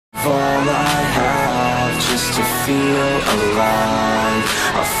All I have just to feel alive.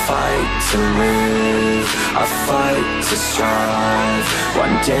 I fight to live, I fight to strive.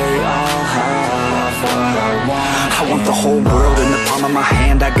 One day I'll have what I want. I want the whole world in the palm of my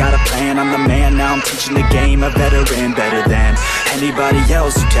hand. I got a plan, I'm the man. Now I'm teaching the game, a veteran, better than anybody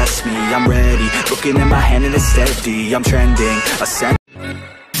else who tests me. I'm ready, looking in my hand and it's steady. I'm trending, ascend.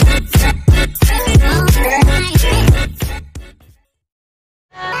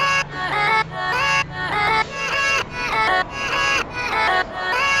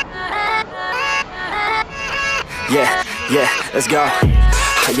 Yeah, let's go.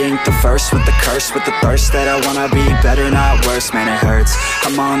 I ain't the first with the curse, with the thirst that I wanna be better, not worse, man it hurts.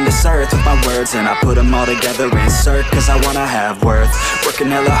 I'm on this earth with my words and I put them all together, insert, cause I wanna have worth. Working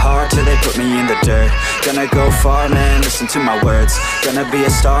hella hard till they put me in the dirt. Gonna go far, man, listen to my words. Gonna be a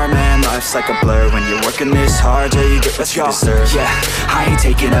star, man, life's like a blur. When you're working this hard, yeah, you get what you deserve. Yeah, I ain't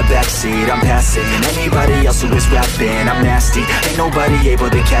taking a backseat, I'm passing anybody else who is rapping. I'm nasty, ain't nobody able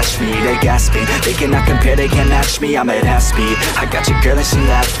to catch me. They gasping, they cannot compare, they can't match me. I'm at half speed, I got your girl and she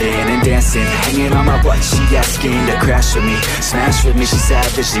laughing and dancing, hanging on my butt, she asking to crash with me, smash with me. She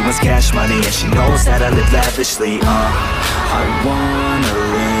savage, she wants cash money and she knows that I live lavishly. I wanna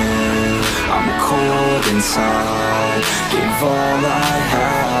live, I'm cold inside. Give all I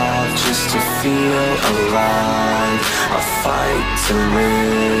have just to feel alive. I fight to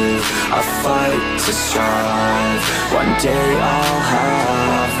live, I fight to strive. One day I'll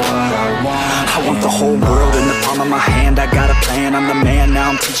have what I want. I want the whole world in the palm of my hand. I got a plan, I'm the man.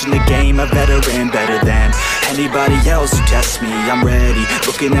 Now I'm teaching the game, a veteran, better than anybody else who tests me. I'm ready,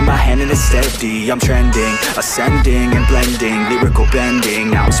 looking in my hand and it's steady. I'm trending, ascending and blending, lyrical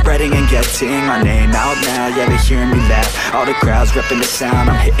bending. Now I'm spreading and getting my name out now. Yeah, they hearing me laugh, all the crowds repping the sound.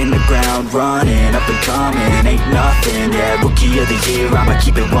 I'm hitting the ground, running, up and coming, ain't nothing. Yeah, rookie of the year, I'ma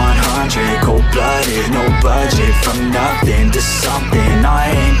keep it 100. Cold-blooded, no budget, from nothing to something.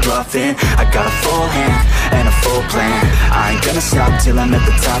 I ain't bluffing, I got a full hand and a full plan. I ain't gonna stop till I'm at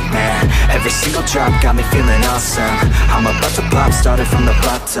the top, man. Every single drop got me feeling awesome. I'm about to pop, started from the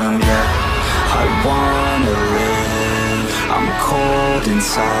bottom, yeah. I wanna live, I'm cold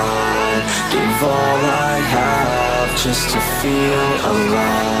inside. Give all I have just to feel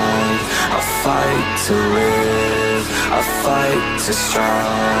alive. I fight to live, I fight to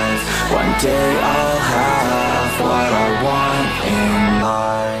strive. One day I'll have what I want in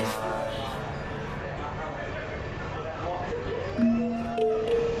life.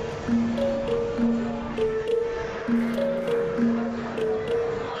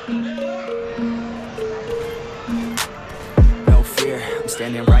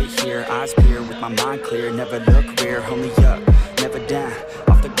 Standing right here, eyes peer, with my mind clear. Never look rear, only up, never down.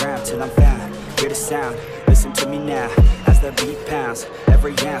 Off the ground till I'm found. Hear the sound, listen to me now. As the beat pounds,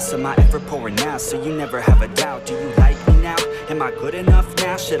 every ounce of my effort pouring out. So you never have a doubt, do you like me now? Am I good enough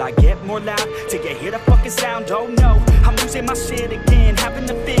now? Should I get more loud till you hear the fucking sound? Oh no, I'm losing my shit again, having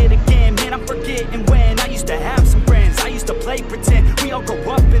to fit again. Man, I'm forgetting when I used to have some friends. I used to play pretend, we all grow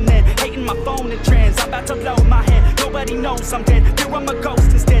up and then hating my phone and trends. I'm about to blow my head, nobody knows I'm dead. Here I'm a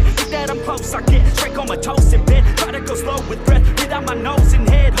ghost instead, think that I'm close, I get straight comatose in bed. Try to go slow with breath, without my nose and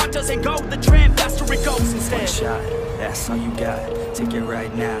head. Heart doesn't go the trend, faster it goes instead. One shot, that's all you got, take it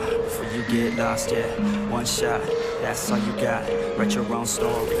right now, before you get lost, yeah. One shot, that's all you got, write your own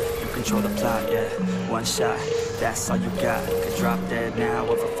story, you control the plot, yeah. One shot, that's all you got, could drop dead now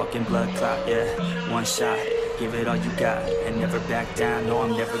of a fucking blood clot, yeah. One shot, give it all you got, and never back down, no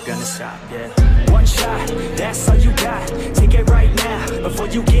I'm never gonna stop, yeah. One shot, that's all you got, take it right now, before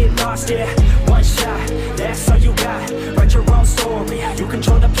you get lost, yeah. One shot, that's all you got, write your own story, you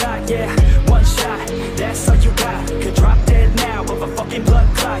control the plot, yeah. One shot, that's all you got, could drop dead now of a fucking blood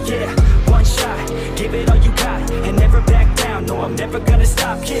clot, yeah. One shot, give it all you got, and never back down, no I'm never gonna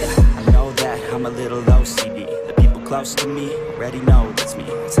stop, yeah. I know that I'm a little OCD, the people close to me already know that's me.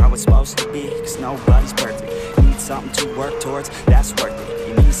 That's how it's supposed to be, cause nobody's perfect. You need something to work towards, that's worth it.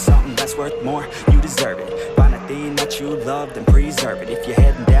 You need something that's worth more, you deserve it. Find a thing that you love, then preserve it. If you're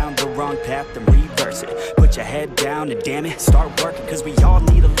heading down the wrong path, then reverse it. Put your head down and damn it, start working. Cause we all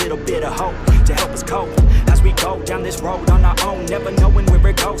need a little bit of hope to help us cope as we go down this road on our own, never knowing where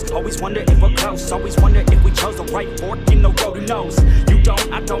it goes. Always wonder if we're close, always wonder if we chose the right fork in the road. Who knows? You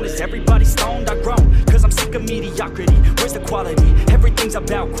don't, I don't, is everybody stoned? I grown, cause I'm sick of mediocrity. Where's the quality? Everything's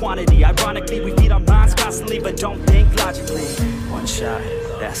about quantity. Ironically, we feed our minds constantly, but don't think logically. One shot,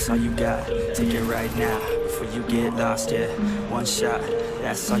 that's all you got, take it right now, before you get lost, yeah. One shot,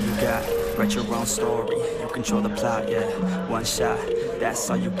 that's all you got, write your own story, you control the plot, yeah. One shot, that's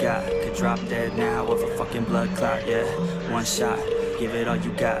all you got, could drop dead now of a fucking blood clot, yeah. One shot, give it all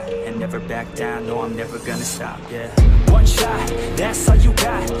you got, and never back down, no, I'm never gonna stop, yeah. One shot, that's all you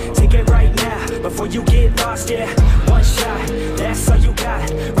got, take it right now, before you get lost, yeah. One shot, that's all you got,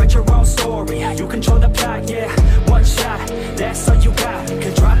 write your own story, you control the plot, yeah. One shot, that's all you got,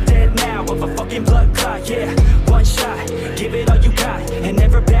 could drop dead now of a fucking blood clot, yeah. One shot, give it all you got, and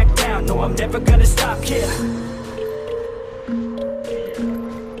never back down, no, I'm never gonna stop, yeah.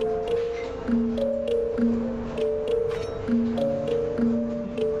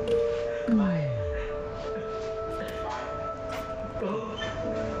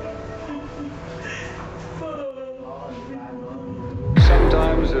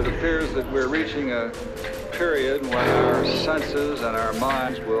 Sometimes it appears that we're reaching a period when our senses and our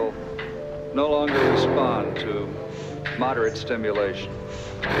minds will no longer respond to moderate stimulation.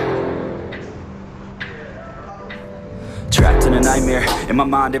 Trapped in a nightmare, in my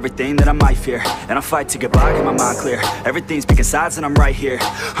mind everything that I might fear, and I fight to get by, get my mind clear. Everything's picking sides and I'm right here.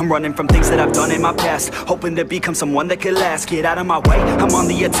 I'm running from things that I've done in my past, hoping to become someone that could last. Get out of my way, I'm on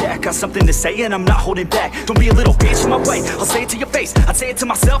the attack. Got something to say and I'm not holding back. Don't be a little bitch in my way, I'll say it to your face. I'd say it to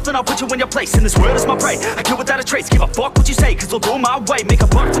myself and I'll put you in your place. And this world is my prey, I kill without a trace. Give a fuck what you say, cause they'll do my way. Make a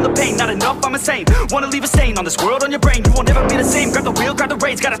buck from the pain, not enough, I'm insane. Wanna leave a stain on this world, on your brain. You will never be the same, grab the wheel, grab the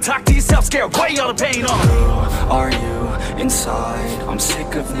reins. Gotta talk to yourself, scare away all the pain. Who are you inside? I'm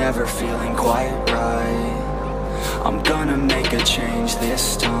sick of never feeling quite right. I'm gonna make a change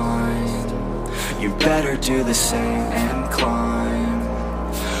this time. You better do the same and climb.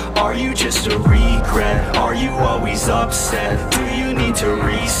 Are you just a regret? Are you always upset? Do you need to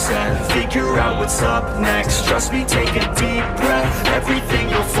reset? Figure out what's up next. Trust me, take a deep breath. Everything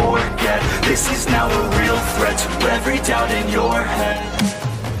you'll forget. This is now a real threat to every doubt in your head.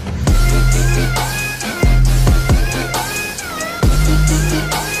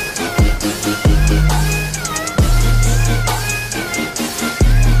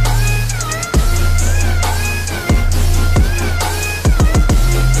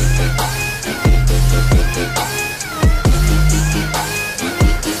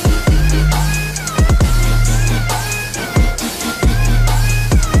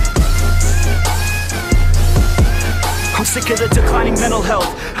 I'm sick of the declining mental health.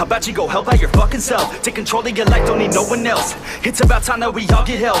 How about you go help out your fucking self? Take control of your life, don't need no one else. It's about time that we all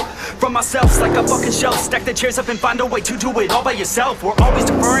get help from ourselves, like a fucking shelf. Stack the chairs up and find a way to do it all by yourself. We're always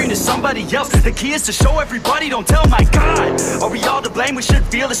deferring to somebody else. The key is to show everybody, don't tell, my God. Are we all to blame? We should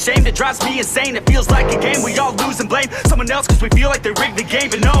feel ashamed. It drives me insane, it feels like a game. We all lose and blame someone else cause we feel like they rigged the game.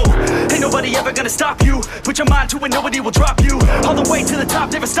 But no, ain't nobody ever gonna stop you. Put your mind to it, nobody will drop you. All the way to the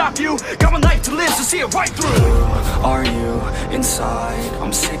top, never stop you. Got one life to live, so see it right through. Who are you inside?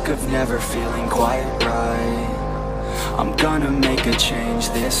 I'm sick of never feeling quite right. I'm gonna make a change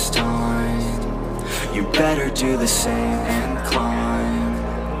this time. You better do the same and climb.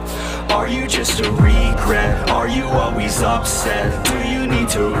 Are you just a regret? Are you always upset? Do you need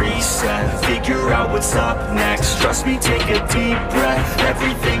to reset? Figure out what's up next. Trust me, take a deep breath.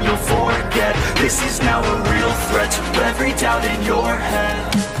 Everything you'll forget. This is now a real threat to every doubt in your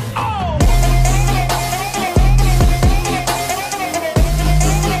head.